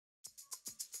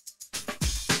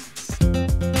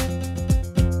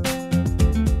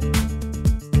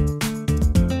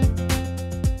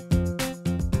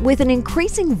With an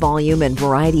increasing volume and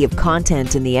variety of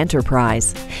content in the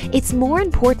enterprise, it's more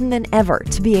important than ever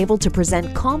to be able to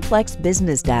present complex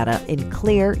business data in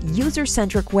clear,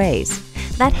 user-centric ways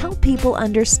that help people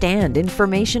understand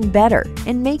information better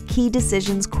and make key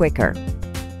decisions quicker.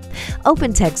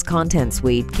 OpenText Content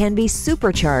Suite can be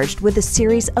supercharged with a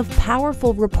series of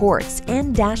powerful reports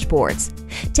and dashboards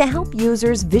to help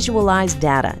users visualize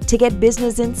data to get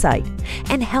business insight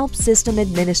and help system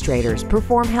administrators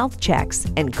perform health checks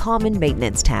and common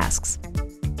maintenance tasks.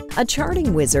 A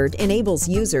charting wizard enables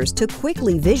users to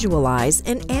quickly visualize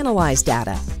and analyze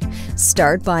data.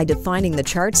 Start by defining the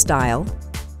chart style,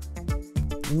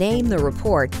 name the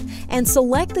report, and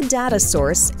select the data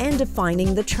source and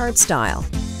defining the chart style.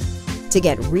 To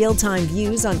get real-time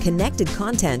views on connected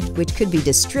content, which could be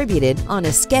distributed on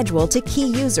a schedule to key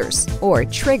users or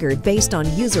triggered based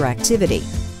on user activity.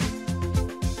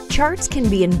 Charts can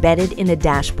be embedded in a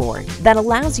dashboard that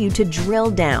allows you to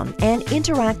drill down and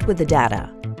interact with the data.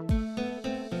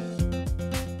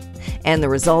 And the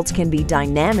results can be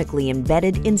dynamically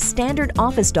embedded in standard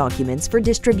Office documents for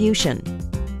distribution.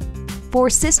 For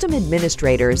system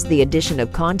administrators, the addition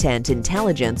of content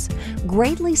intelligence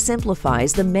greatly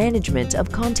simplifies the management of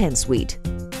Content Suite.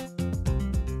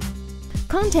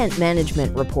 Content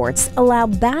management reports allow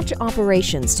batch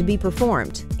operations to be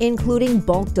performed, including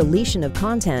bulk deletion of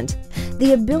content,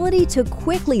 the ability to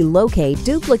quickly locate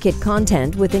duplicate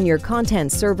content within your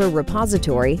content server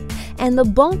repository, and the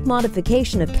bulk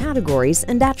modification of categories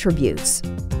and attributes.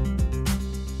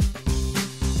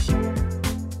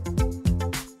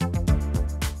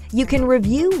 You can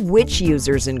review which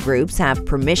users and groups have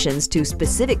permissions to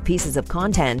specific pieces of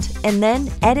content and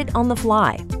then edit on the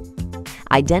fly.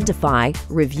 Identify,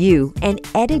 review, and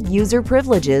edit user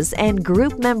privileges and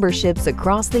group memberships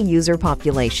across the user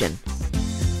population.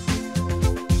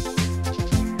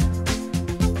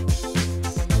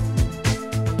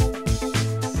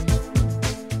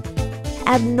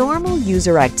 Abnormal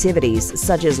user activities,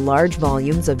 such as large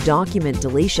volumes of document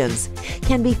deletions,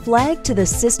 can be flagged to the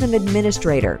system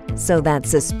administrator so that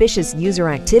suspicious user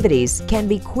activities can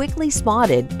be quickly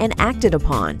spotted and acted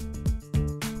upon.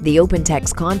 The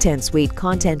OpenText Content Suite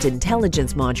Content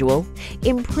Intelligence module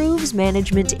improves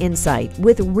management insight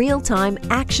with real-time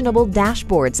actionable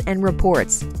dashboards and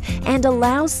reports and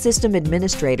allows system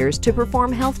administrators to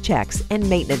perform health checks and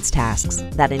maintenance tasks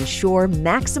that ensure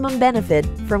maximum benefit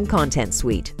from Content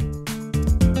Suite.